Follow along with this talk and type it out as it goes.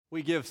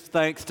We give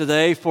thanks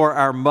today for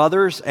our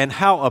mothers, and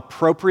how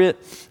appropriate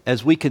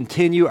as we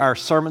continue our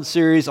sermon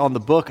series on the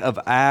book of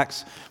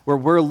Acts, where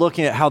we're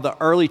looking at how the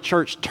early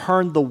church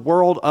turned the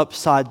world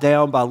upside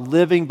down by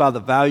living by the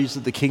values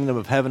of the kingdom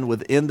of heaven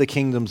within the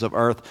kingdoms of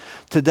earth.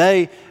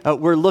 Today,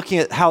 we're looking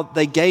at how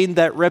they gained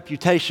that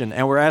reputation,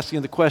 and we're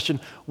asking the question,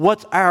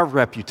 what's our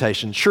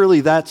reputation?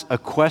 Surely that's a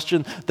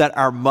question that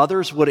our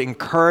mothers would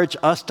encourage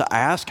us to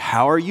ask.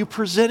 How are you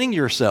presenting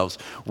yourselves?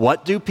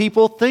 What do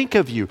people think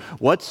of you?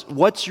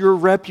 What's your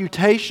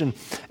reputation?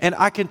 And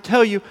I can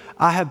tell you,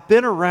 I have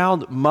been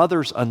around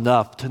mothers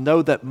enough to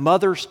know that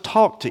mothers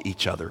talk to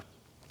each other.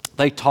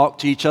 They talk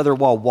to each other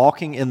while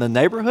walking in the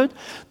neighborhood.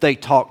 They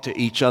talk to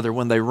each other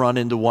when they run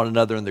into one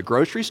another in the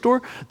grocery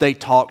store. They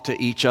talk to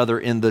each other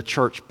in the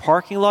church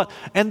parking lot.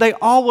 And they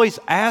always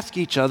ask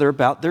each other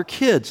about their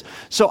kids.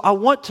 So I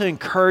want to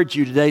encourage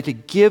you today to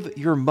give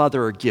your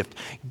mother a gift.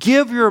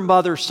 Give your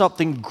mother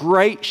something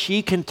great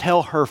she can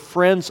tell her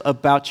friends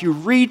about you.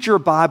 Read your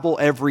Bible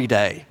every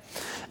day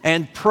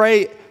and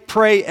pray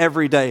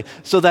every day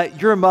so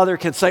that your mother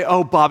can say,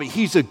 "Oh, Bobby,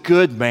 he's a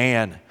good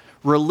man.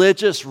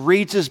 Religious,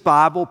 reads his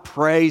Bible,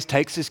 prays,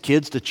 takes his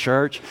kids to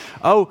church.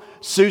 Oh,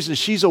 Susan,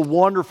 she's a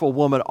wonderful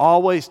woman,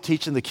 always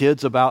teaching the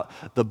kids about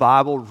the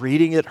Bible,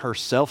 reading it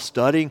herself,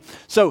 studying."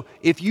 So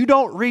if you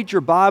don't read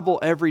your Bible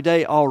every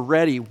day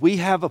already, we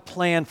have a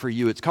plan for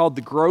you. It's called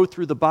the Grow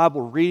Through the Bible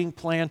Reading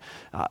Plan.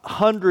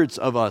 Hundreds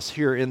of us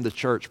here in the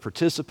church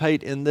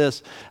participate in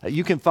this.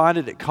 You can find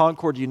it at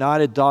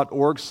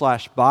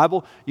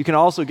concordunited.org/Bible. You can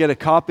also get a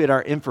copy at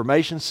our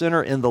information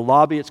center in the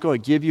lobby. It's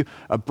going to give you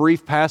a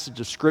brief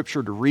passage of Scripture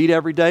to read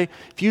every day.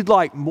 If you'd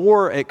like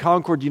more, at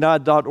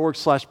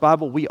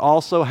concordunited.org/Bible, we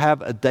also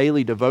have a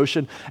daily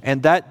devotion,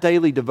 and that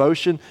daily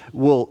devotion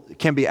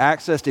can be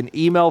accessed in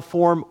email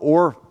form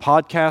or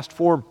podcast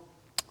form.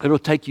 It'll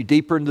take you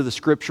deeper into the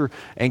Scripture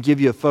and give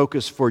you a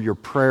focus for your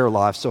prayer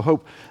life. So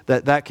hope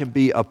that can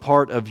be a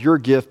part of your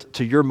gift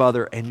to your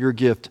mother and your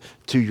gift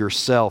to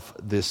yourself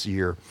this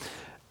year.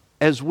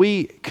 As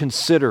we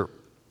consider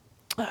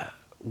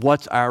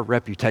what's our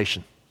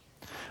reputation,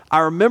 I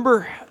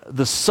remember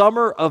the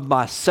summer of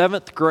my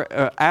seventh grade,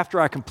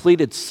 after I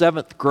completed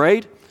seventh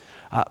grade,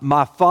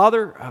 my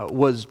father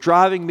was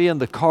driving me in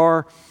the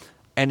car,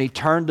 and he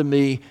turned to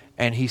me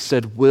and he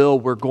said, "Will,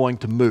 we're going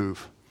to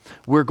move.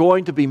 We're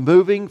going to be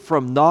moving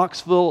from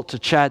Knoxville to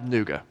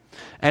Chattanooga."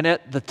 And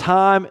at the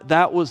time,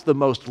 that was the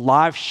most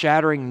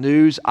life-shattering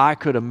news I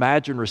could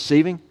imagine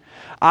receiving.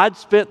 I'd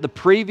spent the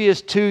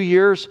previous 2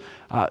 years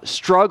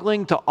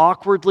struggling to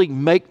awkwardly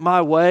make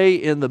my way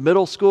in the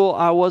middle school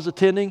I was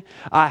attending.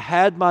 I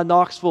had my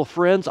Knoxville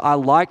friends. I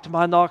liked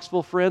my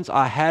Knoxville friends.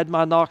 I had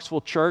my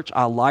Knoxville church.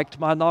 I liked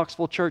my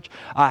Knoxville church.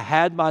 I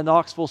had my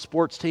Knoxville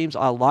sports teams.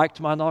 I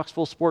liked my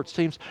Knoxville sports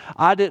teams.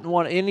 I didn't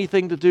want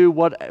anything to do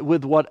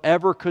with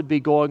whatever could be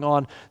going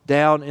on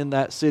down in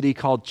that city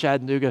called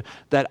Chattanooga.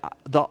 That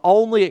the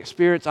only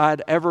experience I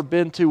had ever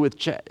been to with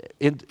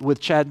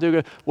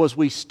Chattanooga was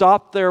we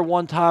stopped there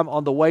one time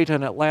on the way to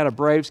an Atlanta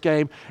Braves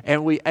game,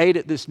 and we ate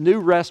at this new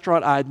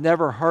restaurant I had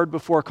never heard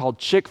before called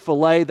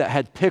Chick-fil-A that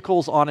had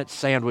pickles on its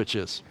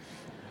sandwiches.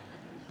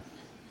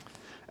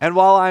 And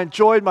while I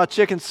enjoyed my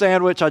chicken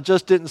sandwich, I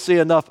just didn't see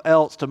enough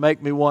else to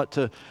make me want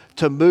to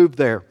move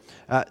there.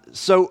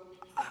 So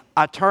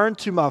I turned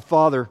to my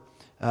father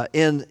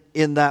in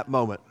that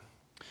moment.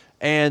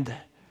 And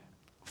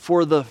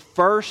for the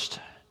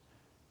first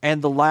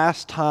and the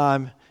last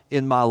time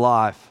in my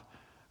life,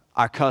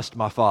 I cussed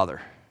my father.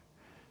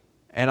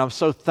 And I'm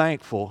so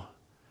thankful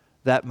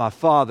that my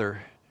father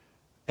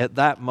at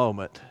that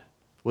moment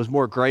was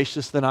more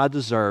gracious than I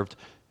deserved,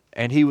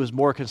 and he was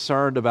more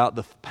concerned about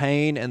the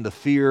pain and the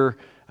fear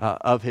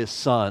of his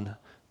son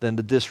than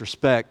the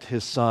disrespect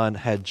his son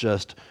had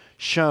just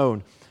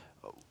shown.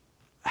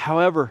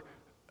 However,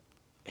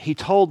 he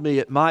told me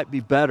it might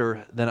be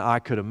better than I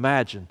could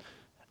imagine.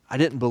 I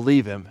didn't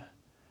believe him.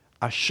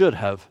 I should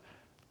have.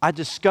 I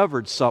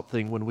discovered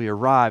something when we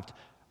arrived.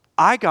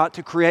 I got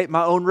to create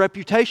my own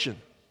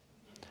reputation.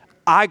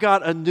 I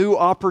got a new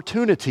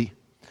opportunity,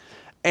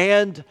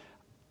 and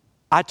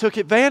I took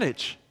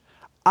advantage.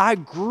 I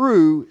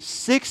grew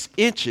 6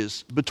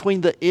 inches between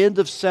the end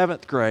of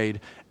 7th grade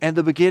and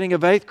the beginning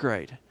of 8th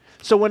grade.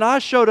 So when I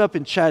showed up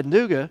in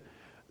Chattanooga,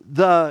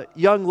 the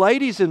young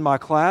ladies in my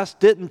class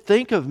didn't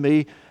think of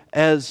me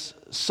as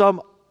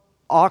some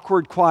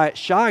awkward, quiet,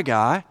 shy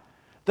guy.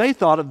 They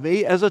thought of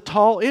me as a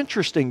tall,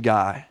 interesting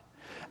guy.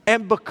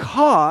 And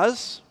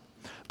because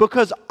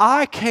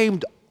I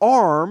came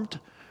armed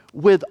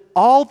with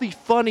all the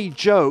funny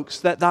jokes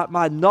that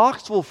my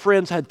Knoxville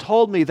friends had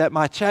told me that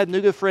my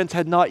Chattanooga friends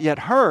had not yet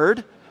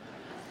heard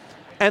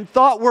and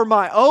thought were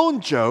my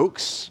own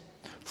jokes,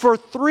 for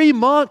 3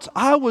 months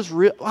I was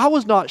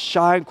not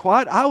shy and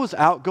quiet. I was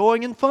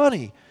outgoing and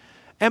funny.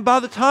 And by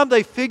the time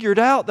they figured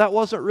out that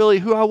wasn't really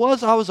who I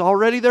was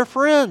already their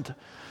friend.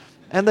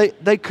 And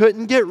they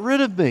couldn't get rid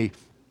of me.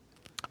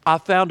 I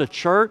found a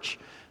church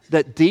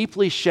that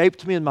deeply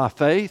shaped me in my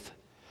faith.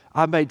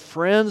 I made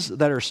friends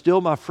that are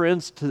still my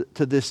friends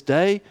to this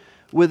day.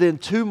 within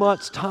 2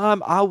 months'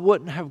 time, I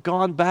wouldn't have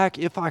gone back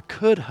if I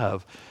could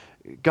have.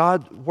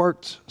 God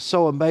worked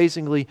so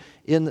amazingly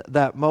in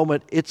that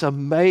moment. It's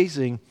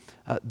amazing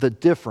the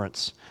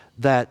difference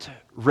that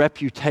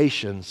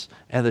reputations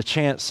and the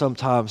chance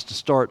sometimes to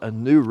start a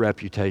new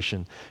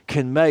reputation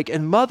can make.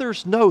 And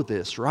mothers know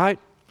this, right?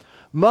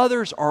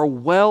 Mothers are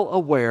well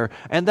aware,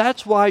 and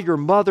that's why your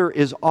mother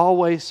is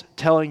always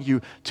telling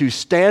you to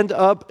stand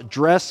up,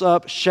 dress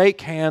up,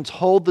 shake hands,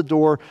 hold the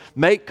door,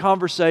 make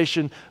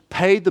conversation,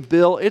 pay the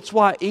bill. It's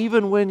why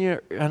even when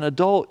you're an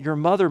adult, your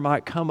mother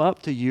might come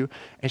up to you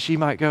and she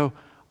might go,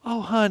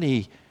 "Oh,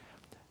 honey,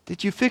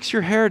 did you fix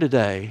your hair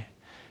today?"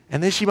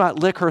 And then she might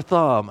lick her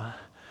thumb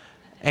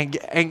and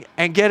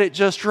get it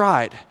just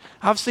right.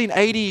 I've seen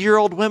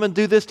 80-year-old women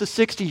do this to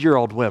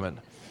 60-year-old women.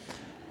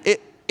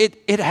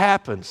 It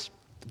happens.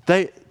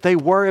 They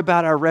worry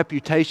about our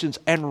reputations,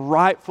 and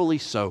rightfully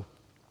so.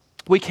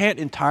 We can't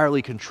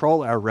entirely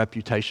control our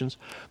reputations,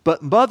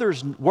 but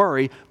mothers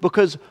worry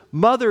because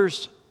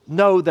mothers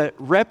know that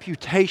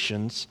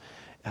reputations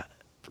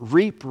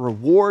reap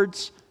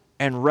rewards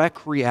and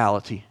wreck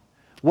reality.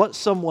 What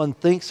someone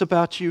thinks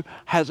about you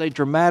has a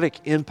dramatic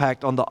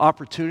impact on the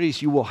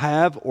opportunities you will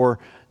have or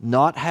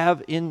not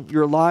have in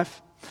your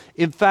life.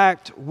 In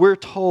fact, we're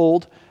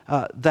told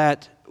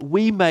that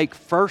we make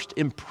first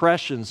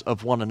impressions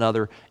of one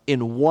another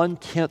in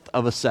 1/10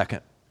 of a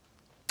second.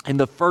 In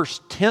the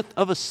first 1/10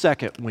 of a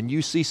second, when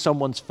you see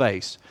someone's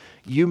face,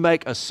 you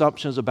make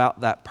assumptions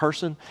about that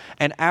person.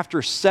 And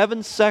after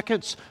 7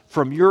 seconds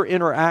from your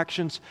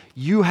interactions,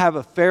 you have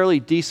a fairly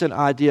decent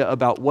idea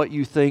about what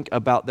you think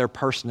about their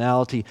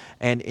personality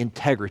and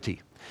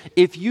integrity.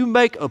 If you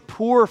make a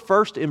poor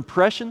first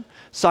impression,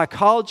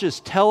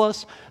 psychologists tell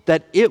us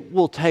that it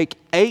will take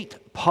 8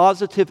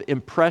 positive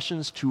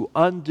impressions to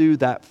undo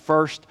that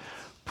first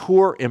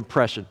poor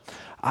impression.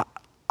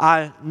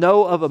 I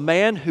know of a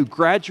man who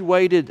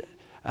graduated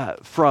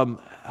from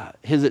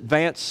his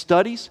advanced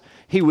studies.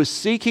 He was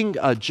seeking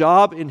a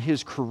job in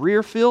his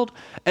career field.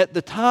 At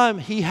the time,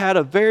 he had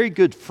a very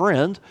good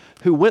friend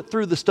who went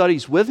through the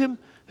studies with him,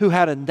 who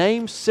had a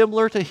name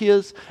similar to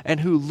his,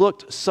 and who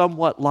looked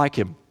somewhat like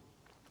him.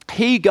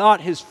 He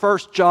got his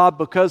first job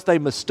because they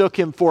mistook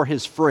him for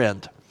his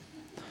friend.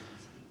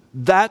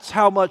 That's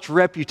how much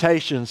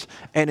reputations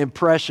and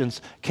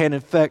impressions can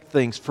affect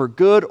things for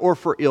good or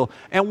for ill.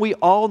 And we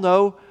all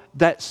know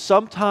that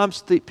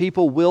sometimes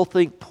people will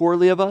think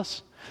poorly of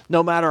us,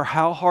 no matter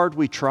how hard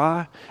we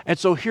try. And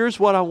so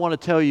here's what I want to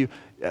tell you.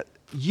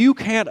 You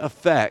can't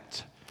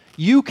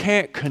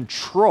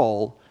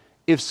control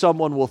if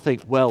someone will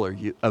think well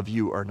of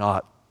you or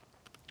not.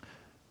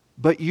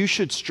 But you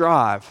should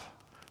strive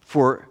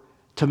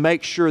to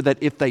make sure that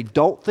if they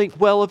don't think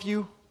well of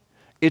you,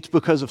 it's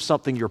because of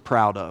something you're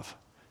proud of,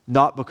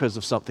 not because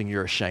of something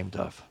you're ashamed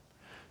of.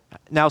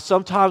 Now,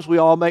 sometimes we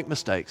all make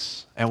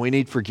mistakes and we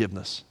need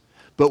forgiveness,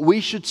 but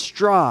we should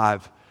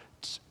strive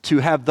to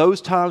have those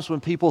times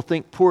when people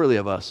think poorly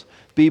of us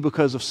be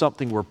because of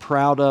something we're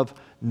proud of,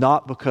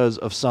 not because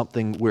of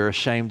something we're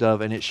ashamed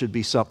of, and it should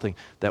be something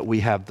that we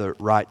have the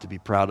right to be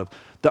proud of.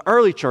 The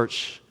early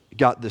church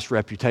got this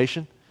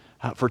reputation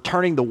for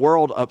turning the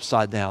world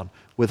upside down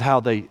with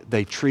how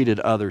they treated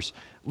others.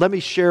 Let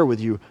me share with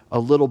you a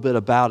little bit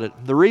about it.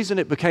 The reason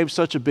it became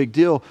such a big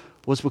deal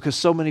was because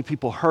so many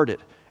people heard it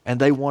and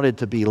they wanted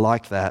to be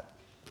like that.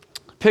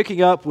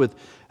 Picking up with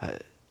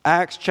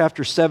Acts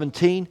chapter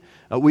 17,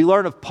 we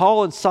learn of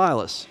Paul and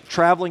Silas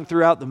traveling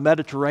throughout the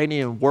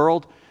Mediterranean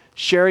world,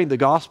 sharing the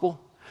gospel.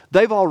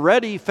 They've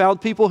already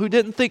found people who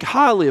didn't think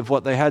highly of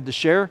what they had to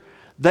share.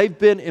 They've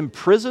been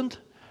imprisoned,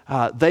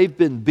 they've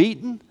been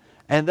beaten,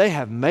 and they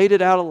have made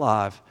it out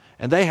alive.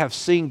 And they have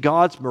seen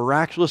God's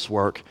miraculous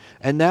work.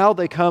 And now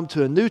they come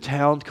to a new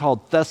town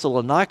called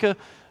Thessalonica,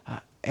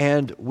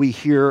 and we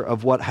hear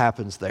of what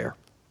happens there.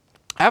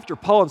 After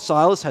Paul and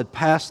Silas had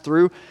passed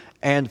through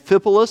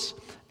Amphipolis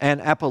and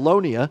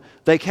Apollonia,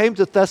 they came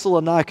to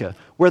Thessalonica,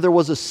 where there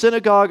was a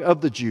synagogue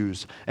of the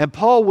Jews. And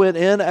Paul went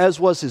in, as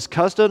was his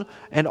custom,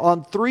 and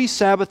on 3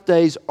 Sabbath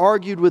days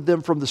argued with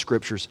them from the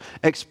Scriptures,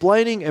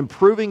 explaining and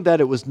proving that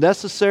it was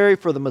necessary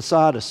for the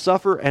Messiah to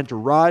suffer and to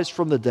rise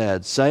from the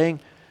dead, saying,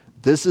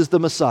 "This is the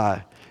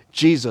Messiah,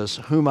 Jesus,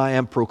 whom I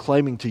am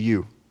proclaiming to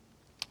you."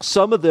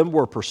 Some of them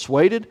were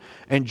persuaded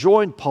and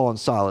joined Paul and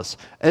Silas,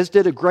 as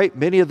did a great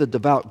many of the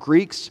devout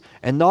Greeks,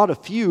 and not a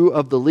few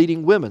of the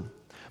leading women.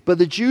 But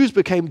the Jews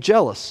became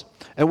jealous,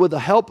 and with the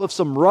help of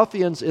some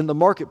ruffians in the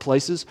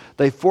marketplaces,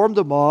 they formed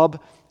a mob,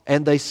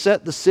 and they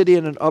set the city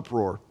in an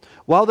uproar.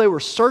 While they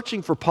were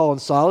searching for Paul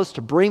and Silas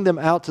to bring them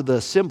out to the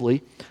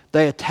assembly,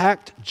 they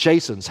attacked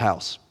Jason's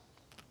house.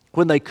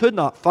 When they could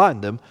not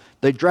find them,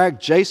 they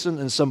dragged Jason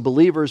and some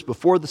believers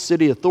before the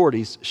city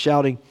authorities,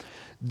 shouting,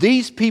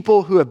 "These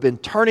people who have been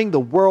turning the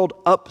world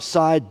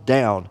upside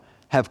down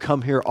have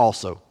come here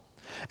also.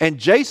 And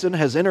Jason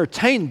has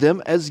entertained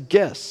them as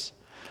guests.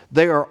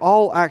 They are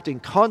all acting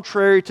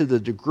contrary to the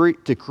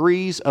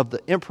decrees of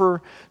the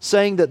emperor,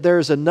 saying that there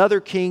is another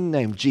king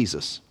named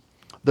Jesus."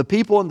 The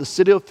people and the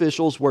city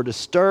officials were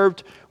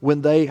disturbed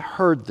when they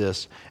heard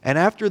this, and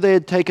after they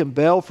had taken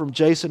bail from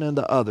Jason and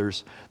the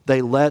others,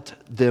 they let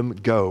them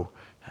go.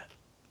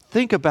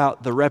 Think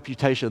about the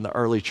reputation the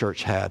early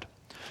church had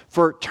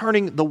for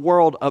turning the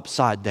world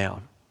upside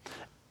down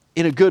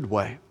in a good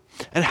way.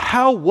 And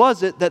how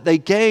was it that they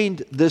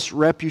gained this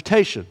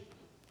reputation?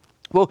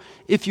 Well,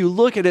 if you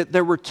look at it,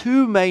 there were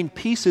two main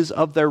pieces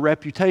of their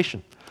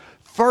reputation.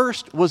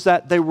 First was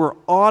that they were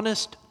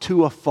honest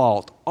to a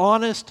fault.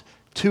 Honest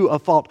to a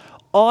fault.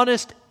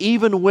 Honest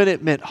even when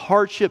it meant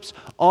hardships.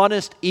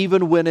 Honest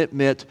even when it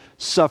meant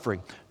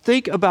suffering.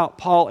 Think about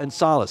Paul and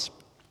Silas.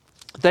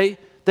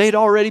 They'd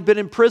already been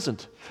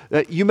imprisoned.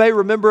 You may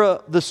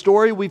remember the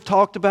story we've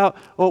talked about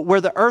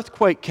where the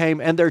earthquake came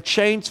and their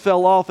chains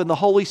fell off and the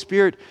Holy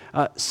Spirit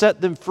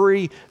set them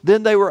free.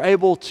 Then they were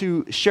able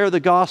to share the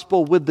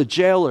gospel with the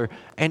jailer,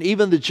 and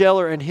even the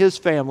jailer and his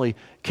family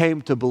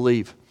came to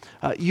believe.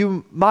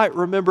 You might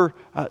remember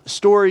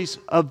stories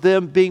of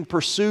them being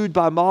pursued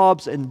by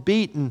mobs and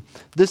beaten.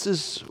 This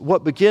is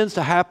what begins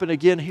to happen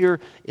again here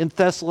in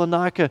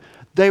Thessalonica.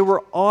 They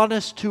were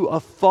honest to a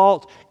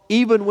fault.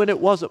 Even when it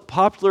wasn't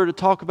popular to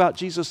talk about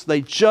Jesus, they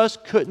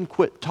just couldn't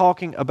quit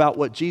talking about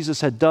what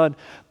Jesus had done.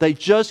 They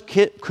just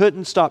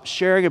couldn't stop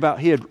sharing about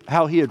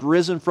how he had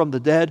risen from the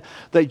dead.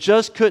 They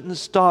just couldn't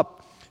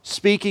stop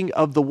speaking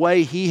of the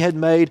way he had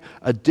made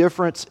a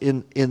difference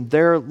in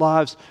their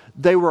lives.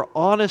 They were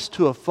honest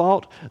to a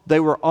fault. They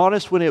were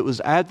honest when it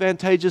was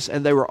advantageous,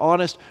 and they were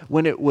honest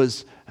when it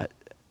was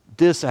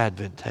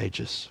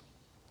disadvantageous.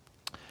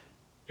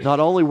 Not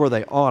only were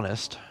they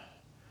honest,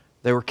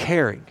 they were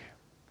caring.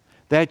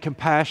 They had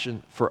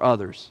compassion for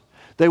others.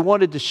 They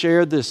wanted to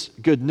share this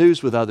good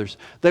news with others.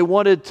 They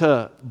wanted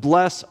to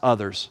bless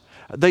others.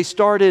 They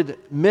started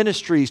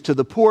ministries to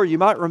the poor. You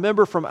might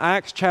remember from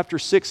Acts chapter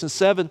 6 and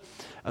 7,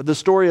 the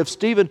story of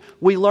Stephen.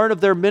 We learn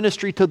of their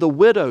ministry to the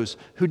widows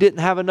who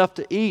didn't have enough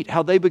to eat,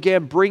 how they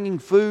began bringing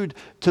food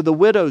to the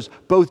widows,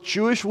 both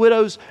Jewish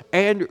widows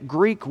and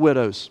Greek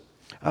widows.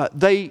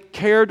 They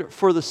cared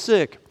for the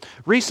sick.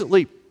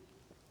 Recently,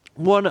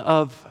 one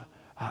of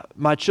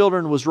my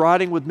children was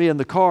riding with me in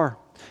the car.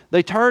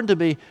 They turned to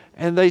me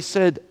and they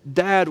said,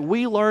 "Dad,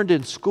 we learned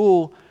in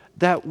school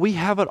that we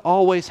haven't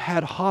always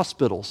had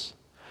hospitals.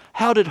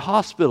 How did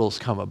hospitals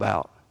come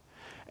about?"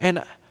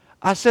 And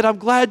I said, "I'm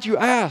glad you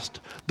asked.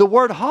 The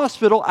word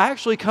hospital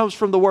actually comes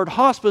from the word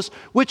hospice,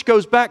 which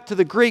goes back to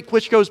the Greek,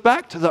 which goes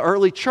back to the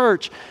early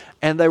church."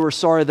 And they were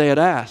sorry they had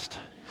asked.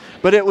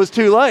 But it was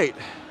too late.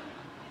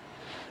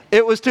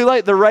 It was too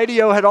late. The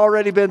radio had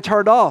already been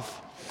turned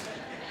off.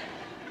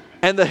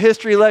 And the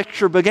history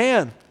lecture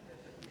began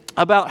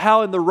about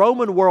how in the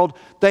Roman world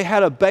they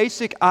had a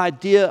basic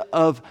idea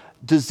of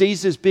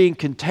diseases being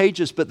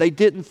contagious, but they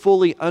didn't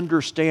fully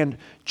understand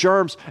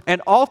germs.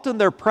 And often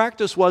their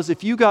practice was,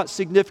 if you got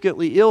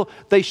significantly ill,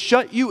 they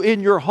shut you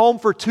in your home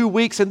for 2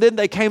 weeks, and then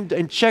they came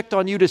and checked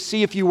on you to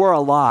see if you were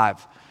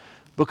alive,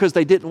 because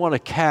they didn't want to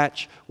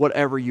catch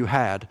whatever you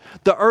had.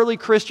 The early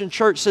Christian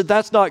church said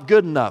that's not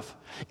good enough.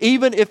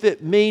 Even if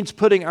it means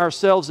putting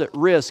ourselves at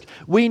risk,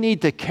 we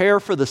need to care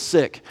for the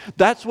sick.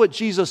 That's what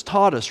Jesus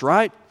taught us,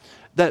 right?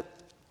 That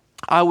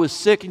I was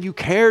sick and you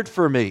cared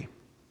for me.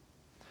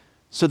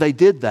 So they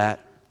did that,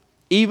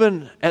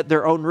 even at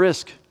their own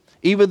risk.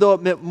 Even though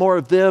it meant more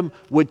of them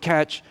would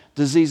catch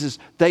diseases,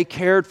 they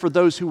cared for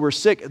those who were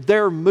sick.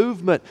 Their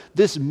movement,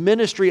 this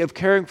ministry of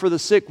caring for the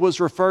sick, was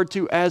referred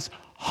to as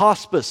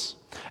hospice.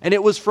 And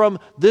it was from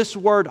this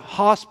word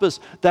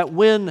hospice that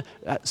when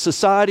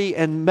society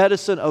and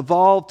medicine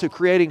evolved to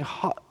creating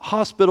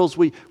hospitals,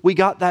 we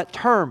got that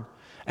term.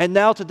 And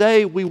now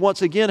today we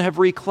once again have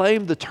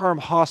reclaimed the term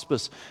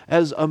hospice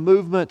as a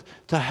movement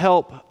to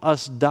help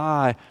us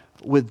die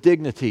with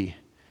dignity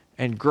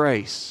and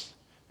grace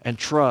and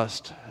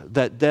trust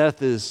that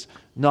death is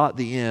not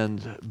the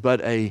end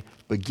but a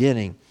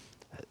beginning.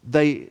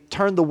 They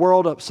turned the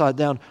world upside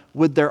down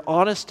with their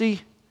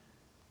honesty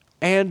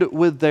and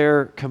with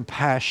their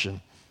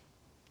compassion.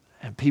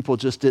 And people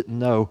just didn't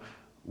know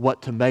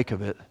what to make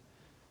of it.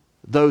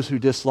 Those who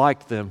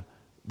disliked them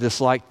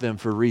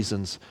for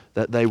reasons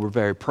that they were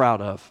very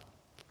proud of.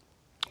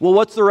 Well,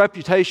 what's the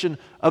reputation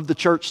of the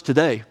church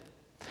today?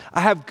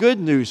 I have good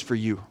news for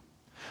you.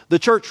 The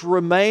church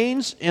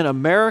remains in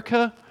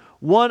America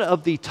one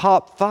of the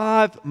top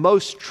 5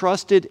 most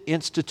trusted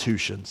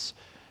institutions.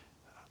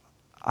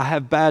 I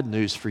have bad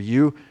news for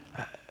you.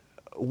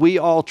 We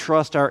all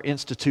trust our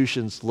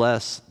institutions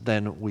less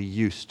than we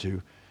used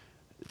to.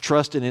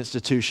 Trust in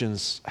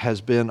institutions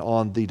has been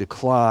on the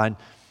decline.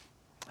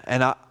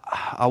 And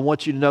I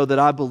want you to know that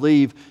I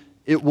believe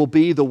it will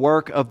be the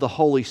work of the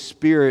Holy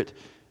Spirit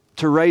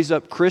to raise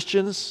up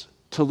Christians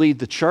to lead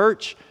the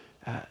church,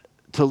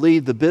 to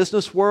lead the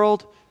business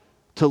world,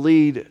 to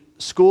lead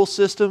school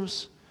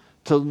systems,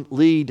 to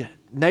lead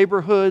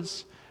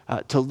neighborhoods,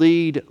 to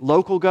lead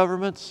local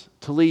governments,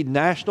 to lead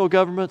national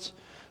governments,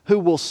 who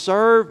will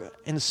serve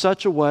in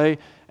such a way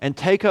and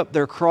take up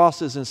their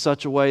crosses in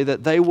such a way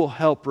that they will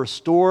help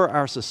restore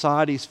our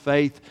society's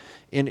faith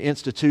in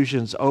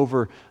institutions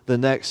over the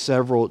next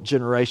several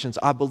generations.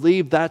 I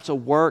believe that's a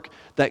work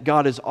that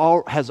God has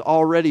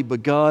already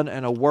begun,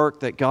 and a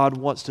work that God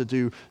wants to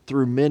do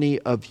through many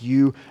of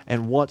you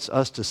and wants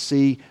us to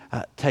see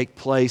take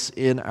place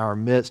in our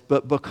midst.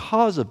 But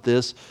because of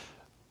this,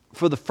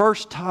 for the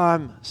first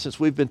time since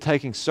we've been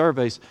taking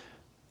surveys,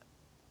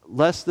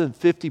 less than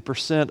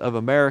 50% of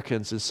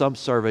Americans in some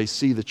surveys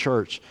see the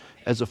church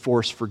as a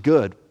force for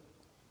good.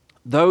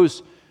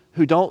 Those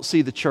who don't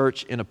see the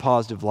church in a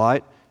positive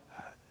light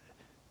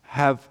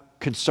have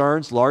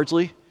concerns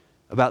largely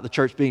about the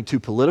church being too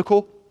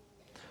political,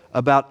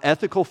 about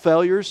ethical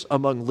failures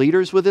among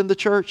leaders within the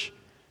church,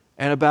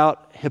 and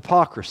about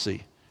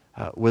hypocrisy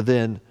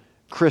within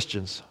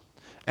Christians.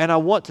 And I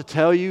want to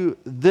tell you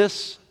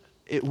this,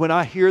 when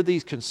I hear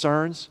these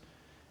concerns,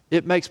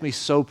 it makes me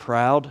so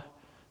proud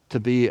to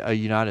be a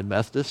United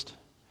Methodist.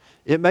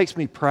 It makes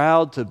me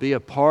proud to be a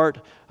part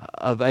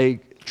of a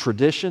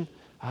tradition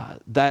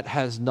that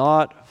has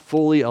not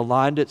fully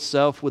aligned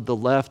itself with the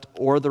left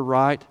or the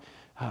right,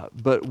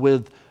 but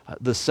with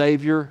the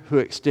Savior who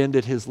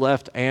extended his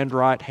left and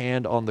right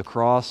hand on the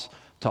cross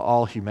to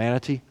all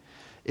humanity.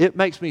 It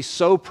makes me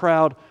so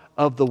proud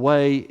of the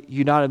way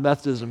United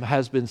Methodism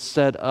has been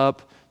set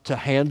up to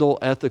handle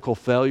ethical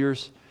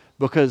failures,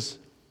 because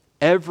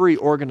every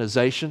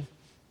organization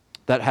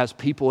that has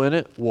people in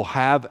it will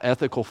have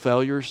ethical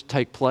failures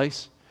take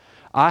place.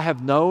 I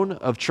have known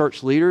of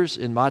church leaders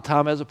in my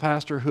time as a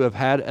pastor who have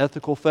had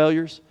ethical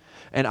failures,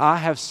 and I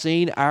have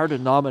seen our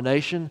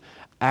denomination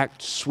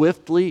act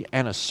swiftly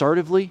and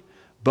assertively,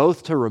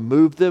 both to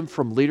remove them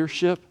from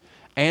leadership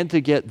and to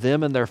get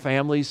them and their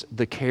families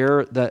the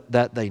care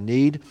that they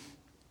need.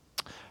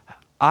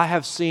 I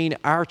have seen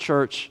our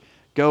church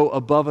go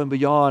above and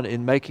beyond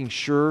in making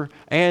sure,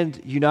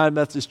 and United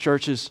Methodist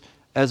churches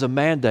as a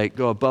mandate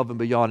go above and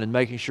beyond in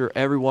making sure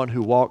everyone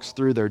who walks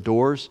through their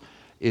doors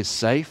is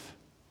safe.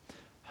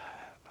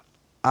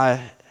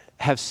 I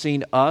have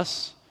seen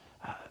us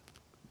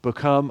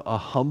become a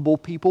humble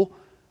people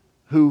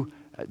who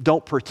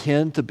don't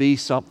pretend to be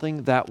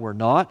something that we're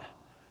not.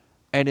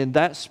 And in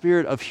that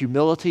spirit of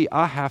humility,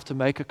 I have to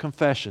make a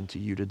confession to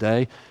you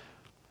today.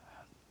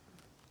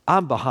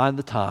 I'm behind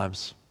the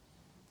times.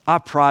 I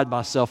pride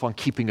myself on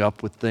keeping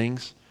up with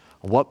things,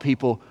 on what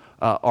people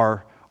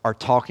are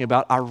talking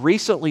about. I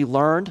recently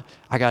learned,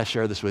 I got to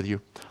share this with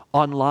you,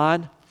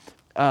 online,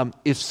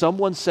 if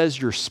someone says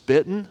you're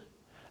spitting,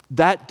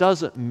 that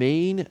doesn't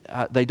mean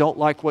they don't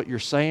like what you're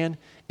saying.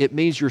 It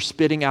means you're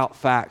spitting out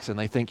facts and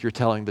they think you're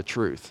telling the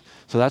truth.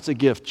 So that's a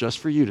gift just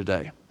for you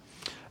today.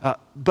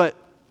 But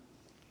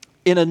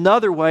in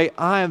another way,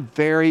 I am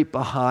very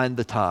behind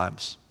the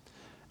times.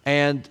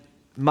 And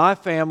my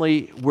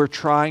family, we're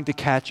trying to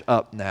catch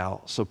up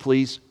now. So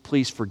please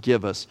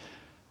forgive us.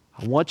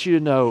 I want you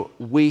to know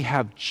we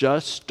have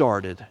just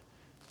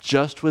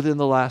within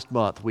the last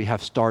month, we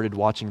have started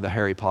watching the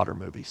Harry Potter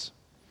movies.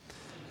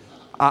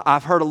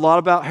 I've heard a lot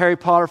about Harry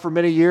Potter for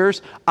many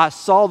years. I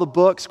saw the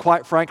books.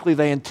 Quite frankly,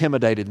 they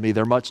intimidated me.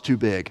 They're much too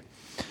big.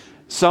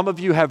 Some of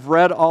you have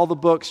read all the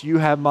books. You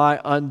have my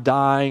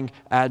undying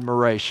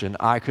admiration.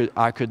 I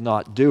could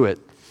not do it.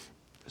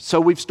 So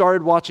we've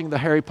started watching the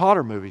Harry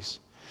Potter movies.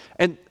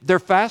 And they're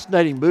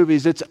fascinating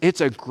movies.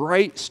 It's a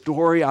great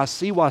story. I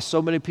see why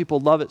so many people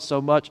love it so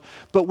much.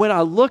 But when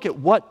I look at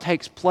what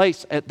takes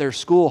place at their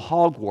school,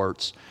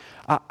 Hogwarts,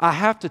 I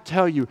have to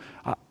tell you,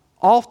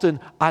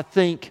 often I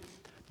think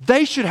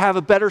they should have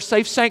a better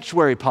safe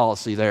sanctuary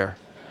policy there.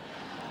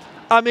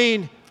 I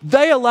mean,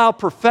 they allow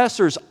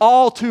professors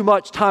all too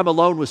much time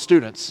alone with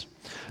students.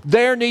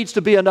 There needs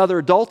to be another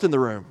adult in the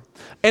room.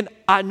 And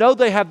I know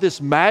they have this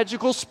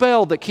magical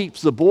spell that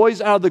keeps the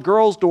boys out of the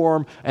girls'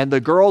 dorm and the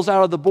girls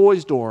out of the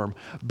boys' dorm.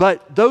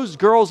 But those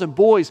girls and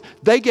boys,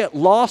 they get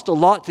lost a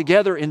lot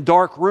together in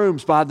dark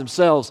rooms by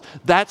themselves.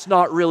 That's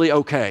not really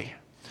okay.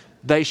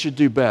 They should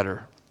do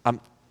better.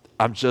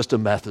 I'm just a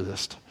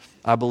Methodist.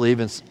 I believe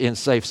in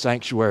safe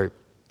sanctuary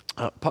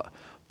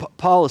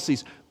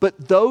policies.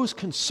 But those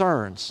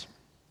concerns,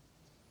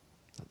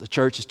 the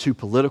church is too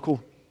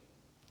political,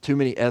 too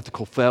many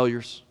ethical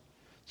failures,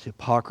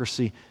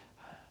 hypocrisy,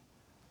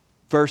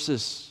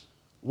 versus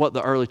what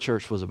the early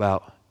church was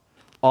about,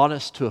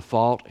 honest to a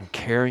fault and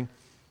caring.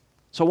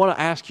 So I want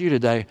to ask you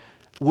today,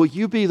 will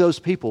you be those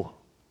people?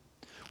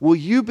 Will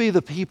you be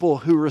the people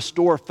who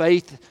restore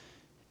faith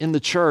in the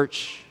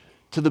church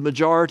to the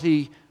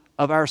majority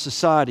of our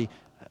society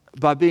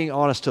by being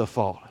honest to a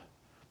fault,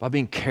 by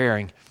being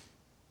caring?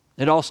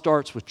 It all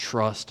starts with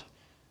trust.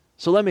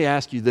 So let me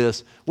ask you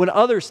this. When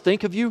others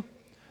think of you,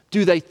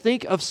 do they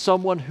think of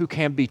someone who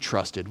can be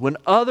trusted? When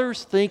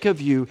others think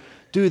of you,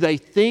 do they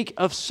think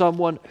of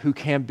someone who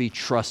can be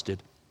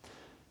trusted?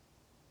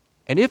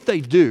 And if they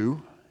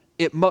do,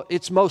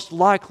 it's most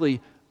likely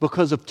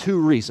because of two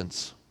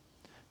reasons: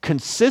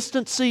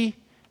 consistency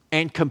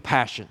and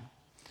compassion.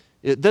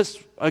 This,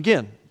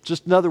 again,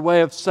 just another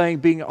way of saying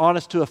being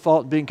honest to a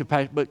fault and being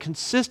compassionate, but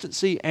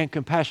consistency and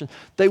compassion.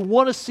 They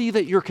want to see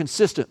that you're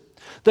consistent.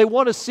 They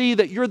want to see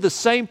that you're the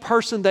same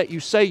person that you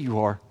say you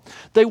are.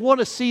 They want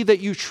to see that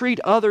you treat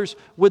others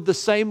with the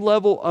same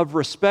level of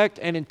respect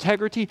and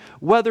integrity,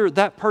 whether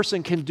that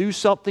person can do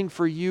something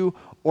for you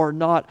or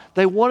not.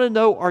 They want to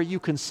know, are you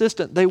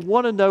consistent? They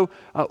want to know,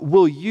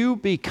 will you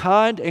be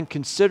kind and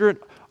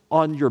considerate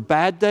on your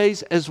bad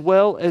days as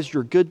well as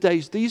your good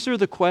days? These are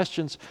the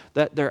questions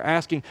that they're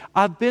asking.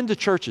 I've been to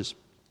churches,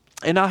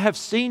 and I have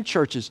seen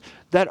churches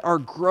that are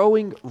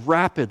growing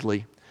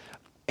rapidly.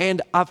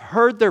 And I've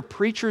heard their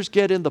preachers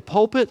get in the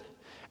pulpit,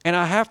 and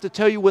I have to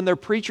tell you, when their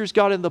preachers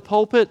got in the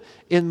pulpit,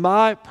 in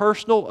my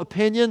personal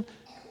opinion,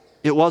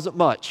 it wasn't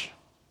much.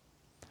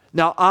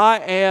 Now, I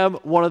am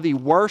one of the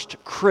worst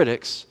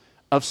critics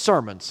of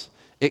sermons.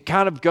 It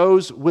kind of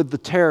goes with the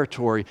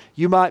territory.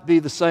 You might be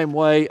the same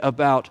way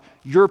about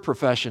your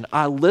profession.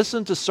 I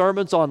listen to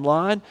sermons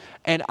online,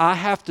 and I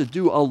have to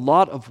do a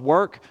lot of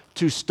work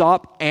to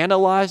stop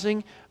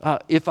analyzing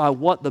if I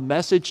want the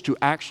message to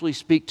actually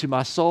speak to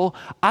my soul.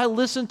 I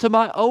listen to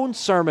my own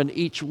sermon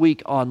each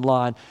week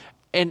online,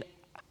 and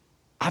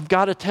I've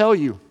got to tell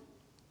you,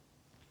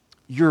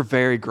 you're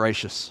very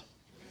gracious.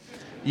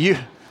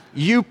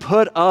 You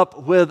put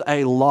up with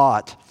a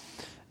lot.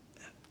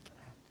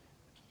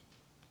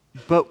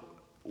 But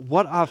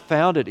what I've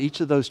found at each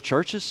of those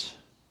churches,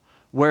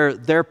 where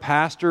their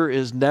pastor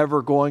is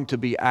never going to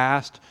be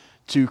asked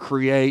to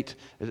create,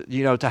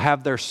 to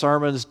have their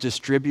sermons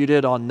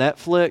distributed on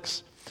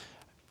Netflix,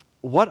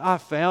 what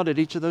I've found at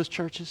each of those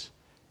churches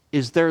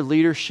is their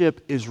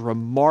leadership is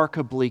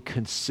remarkably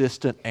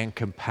consistent and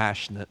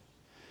compassionate.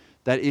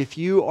 That if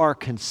you are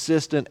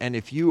consistent and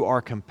if you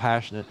are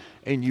compassionate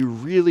and you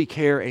really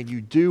care and you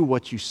do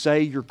what you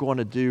say you're going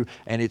to do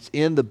and it's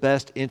in the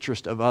best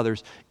interest of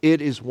others,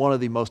 it is one of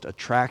the most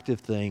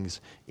attractive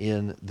things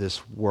in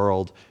this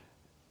world.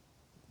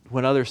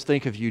 When others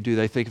think of you, do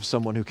they think of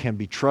someone who can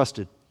be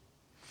trusted?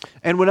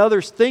 And when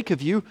others think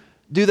of you,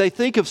 do they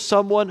think of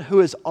someone who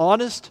is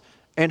honest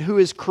and who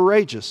is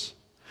courageous,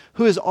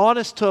 who is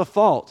honest to a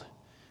fault,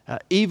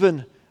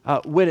 even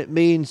when it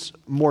means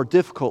more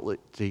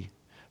difficulty?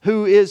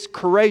 Who is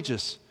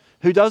courageous,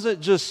 who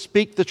doesn't just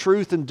speak the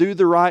truth and do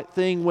the right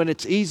thing when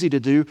it's easy to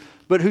do,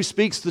 but who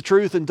speaks the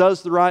truth and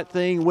does the right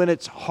thing when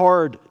it's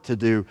hard to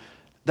do.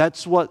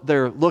 That's what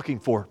they're looking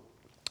for.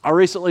 I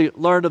recently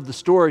learned of the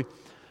story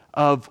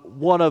of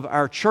one of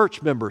our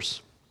church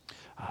members.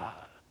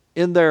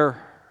 In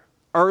their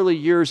early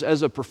years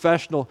as a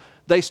professional,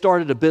 they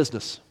started a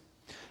business.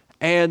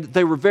 And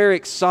they were very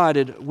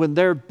excited when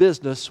their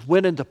business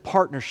went into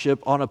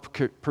partnership on a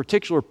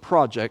particular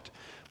project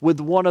with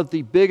one of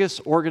the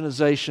biggest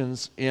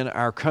organizations in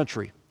our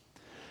country.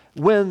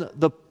 When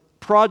the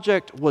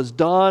project was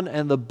done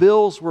and the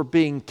bills were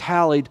being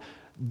tallied,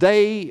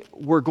 they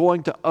were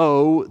going to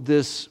owe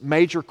this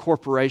major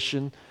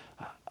corporation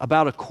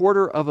about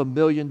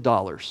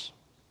 $250,000.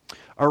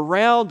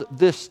 Around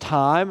this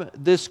time,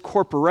 this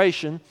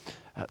corporation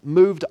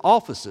moved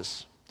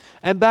offices.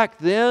 And back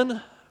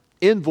then,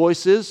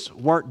 invoices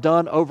weren't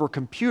done over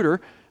computer.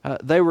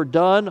 They were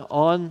done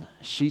on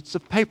sheets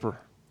of paper.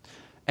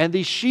 And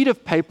the sheet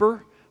of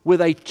paper with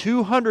a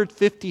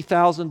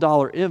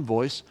 $250,000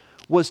 invoice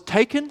was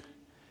taken,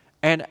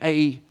 and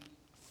a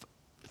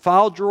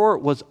file drawer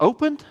was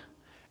opened,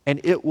 and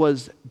it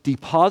was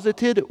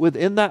deposited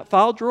within that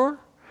file drawer,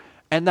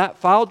 and that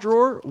file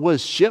drawer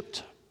was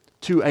shipped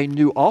to a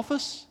new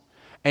office,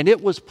 and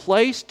it was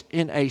placed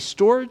in a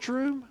storage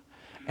room,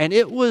 and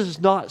it was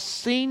not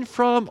seen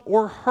from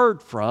or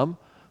heard from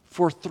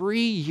for 3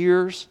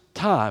 years'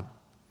 time.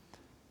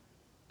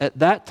 At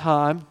that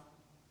time,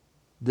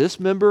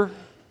 this member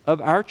of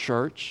our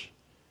church,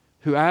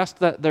 who asked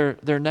that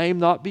their name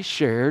not be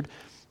shared,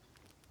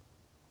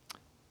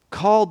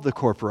 called the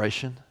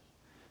corporation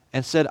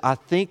and said, "I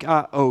think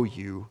I owe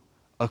you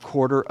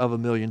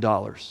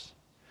 $250,000.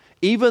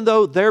 Even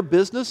though their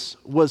business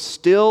was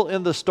still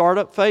in the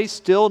startup phase,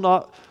 still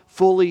not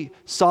fully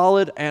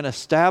solid and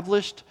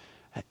established,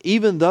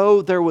 even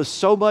though there was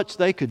so much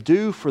they could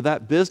do for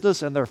that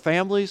business and their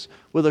families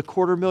with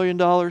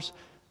 $250,000,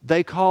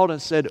 they called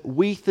and said,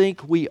 "We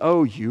think we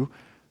owe you."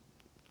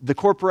 The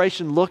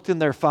corporation looked in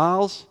their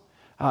files.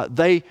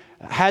 They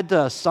had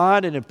to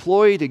assign an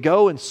employee to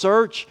go and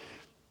search.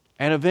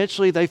 And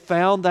eventually they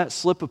found that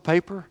slip of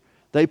paper.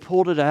 They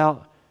pulled it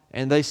out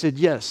and they said,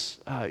 "Yes,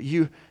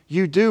 you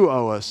do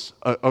owe us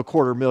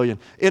 $250,000.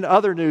 In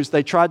other news,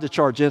 they tried to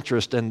charge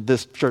interest, and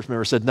this church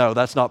member said, "No,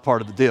 that's not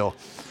part of the deal."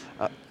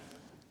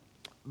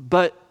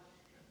 But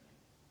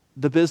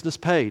the business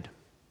paid.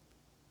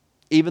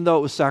 Even though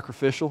it was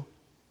sacrificial,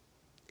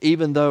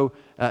 even though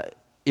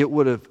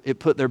it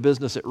put their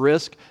business at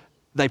risk,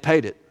 they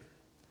paid it.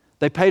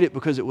 They paid it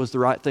because it was the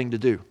right thing to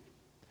do.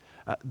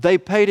 They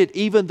paid it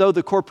even though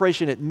the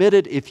corporation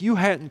admitted, "If you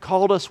hadn't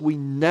called us, we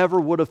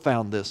never would have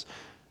found this."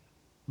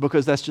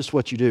 Because that's just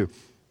what you do.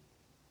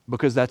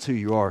 Because that's who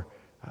you are.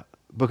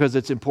 Because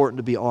it's important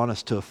to be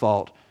honest to a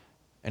fault.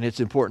 And it's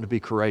important to be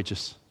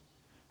courageous.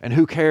 And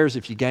who cares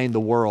if you gain the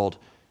world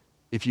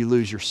if you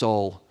lose your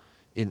soul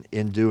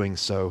in doing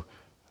so?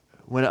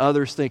 When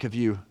others think of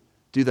you,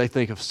 do they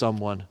think of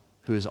someone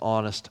who is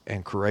honest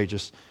and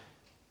courageous.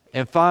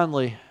 And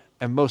finally,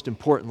 and most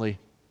importantly,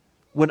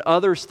 when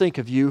others think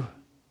of you,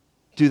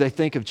 do they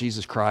think of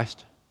Jesus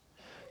Christ?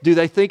 Do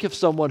they think of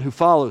someone who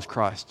follows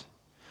Christ?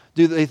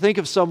 Do they think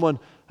of someone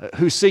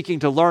who's seeking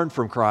to learn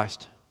from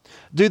Christ?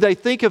 Do they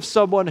think of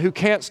someone who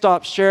can't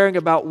stop sharing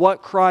about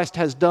what Christ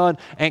has done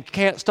and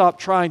can't stop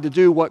trying to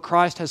do what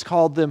Christ has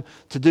called them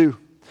to do?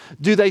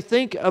 Do they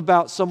think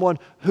about someone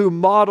who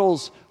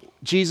models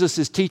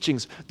Jesus'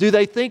 teachings? Do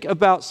they think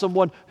about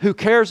someone who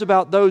cares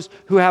about those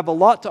who have a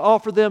lot to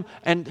offer them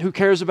and who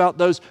cares about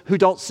those who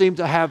don't seem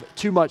to have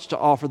too much to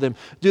offer them?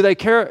 Do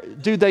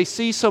they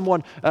see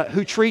someone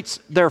who treats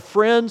their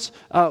friends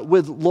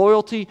with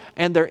loyalty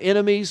and their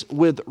enemies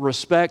with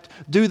respect?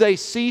 Do they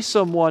see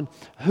someone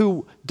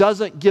who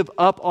doesn't give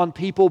up on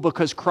people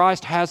because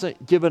Christ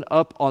hasn't given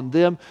up on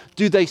them?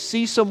 Do they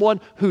see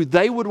someone who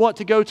they would want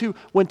to go to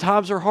when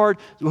times are hard,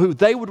 who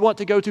they would want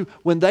to go to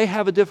when they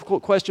have a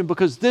difficult question,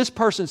 because this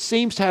person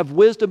seems to have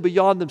wisdom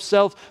beyond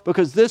themselves,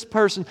 because this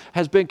person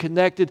has been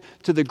connected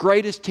to the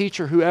greatest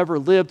teacher who ever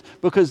lived,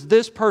 because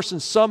this person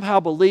somehow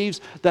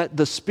believes that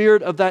the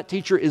spirit of that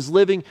teacher is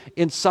living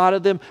inside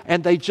of them,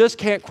 and they just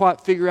can't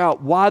quite figure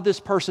out why this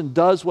person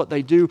does what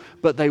they do,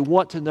 but they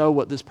want to know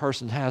what this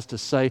person has to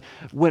say.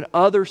 When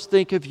others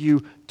think of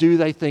you, do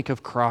they think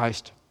of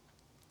Christ?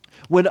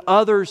 When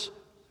others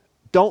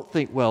don't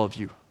think well of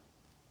you,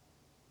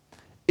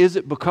 is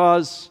it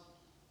because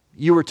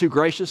you were too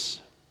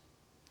gracious?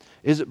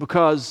 Is it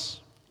because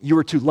you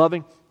were too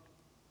loving?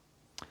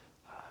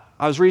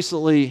 I was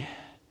recently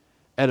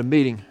at a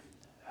meeting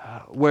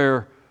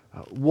where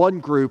one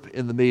group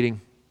in the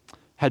meeting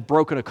had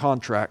broken a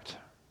contract,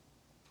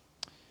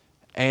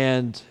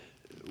 and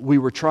we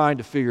were trying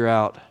to figure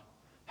out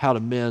how to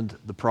mend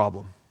the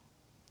problem.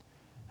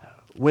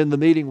 When the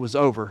meeting was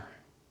over,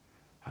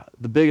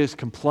 the biggest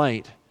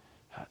complaint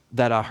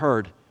that I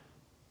heard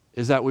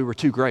is that we were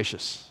too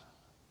gracious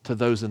to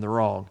those in the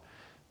wrong.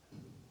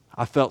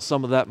 I felt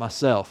some of that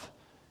myself.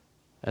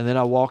 And then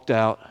I walked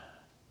out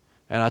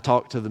and I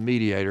talked to the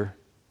mediator,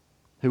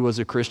 who was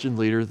a Christian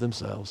leader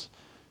themselves.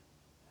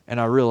 And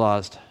I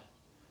realized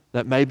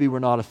that maybe we're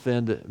not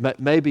offended.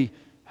 Maybe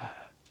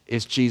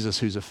it's Jesus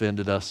who's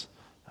offended us.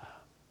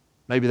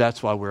 Maybe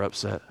that's why we're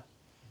upset,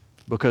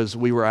 because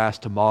we were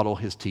asked to model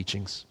his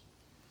teachings.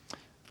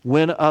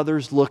 When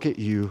others look at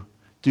you,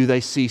 do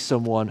they see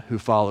someone who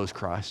follows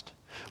Christ?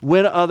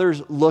 When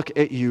others look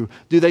at you,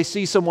 do they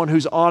see someone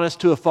who's honest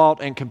to a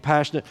fault and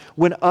compassionate?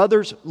 When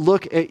others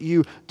look at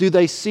you, do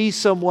they see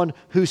someone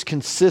who's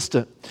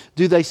consistent?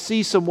 Do they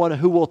see someone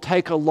who will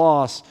take a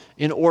loss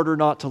in order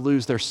not to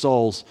lose their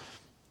souls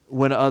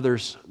when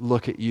others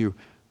look at you?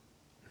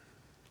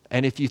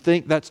 And if you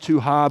think that's too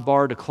high a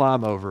bar to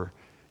climb over,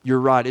 you're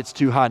right, it's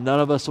too high. None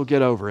of us will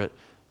get over it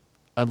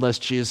unless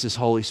Jesus'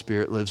 Holy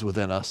Spirit lives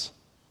within us.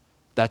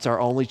 That's our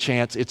only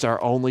chance. It's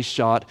our only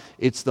shot.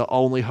 It's the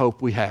only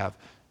hope we have.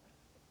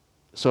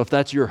 So if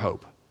that's your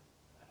hope,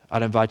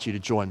 I'd invite you to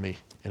join me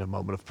in a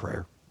moment of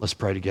prayer. Let's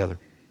pray together.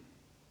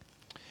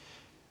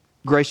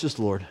 Gracious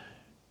Lord,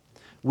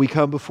 we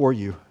come before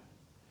you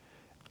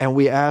and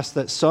we ask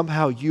that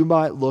somehow you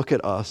might look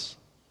at us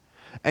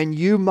and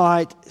you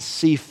might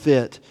see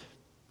fit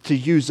to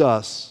use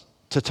us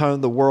to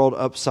turn the world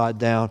upside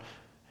down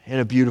in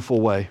a beautiful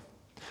way,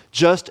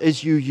 just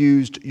as you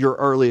used your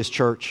earliest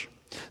church,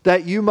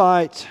 that you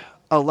might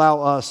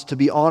allow us to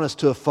be honest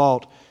to a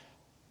fault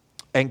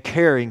and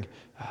caring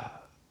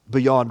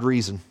beyond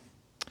reason,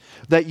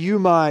 that you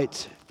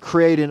might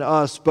create in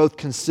us both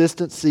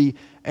consistency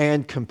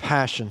and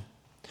compassion,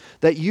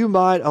 that you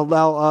might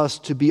allow us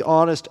to be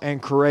honest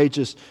and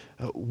courageous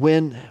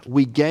when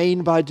we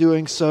gain by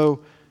doing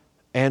so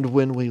and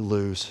when we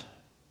lose,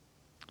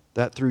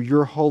 that through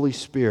your Holy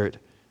Spirit,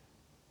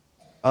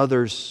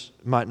 others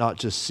might not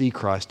just see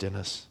Christ in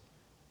us,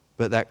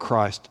 but that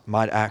Christ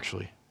might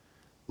actually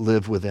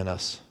live within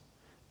us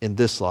in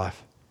this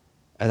life,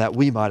 and that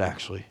we might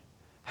actually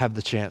have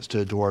the chance to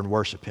adore and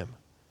worship him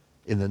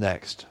in the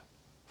next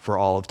for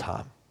all of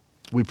time.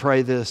 We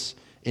pray this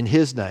in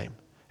his name,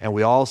 and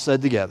we all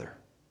said together,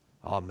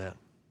 Amen.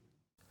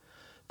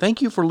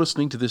 Thank you for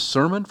listening to this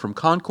sermon from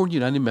Concord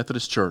United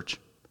Methodist Church.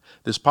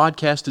 This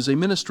podcast is a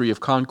ministry of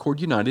Concord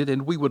United,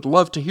 and we would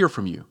love to hear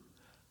from you.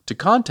 To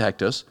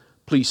contact us,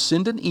 please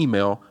send an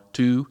email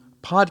to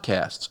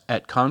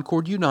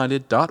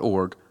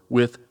podcasts@concordunited.org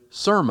with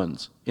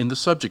sermons in the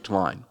subject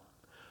line.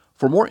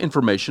 For more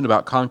information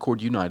about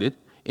Concord United,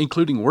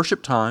 including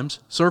worship times,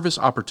 service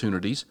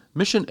opportunities,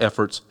 mission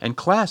efforts, and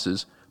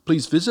classes,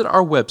 please visit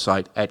our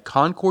website at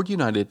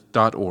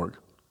concordunited.org.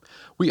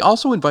 We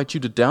also invite you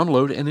to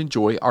download and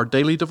enjoy our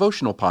daily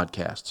devotional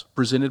podcasts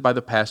presented by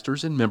the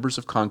pastors and members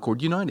of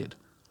Concord United.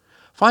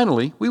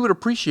 Finally, we would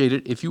appreciate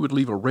it if you would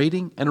leave a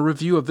rating and a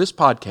review of this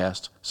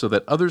podcast so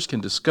that others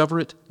can discover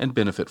it and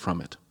benefit from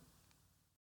it.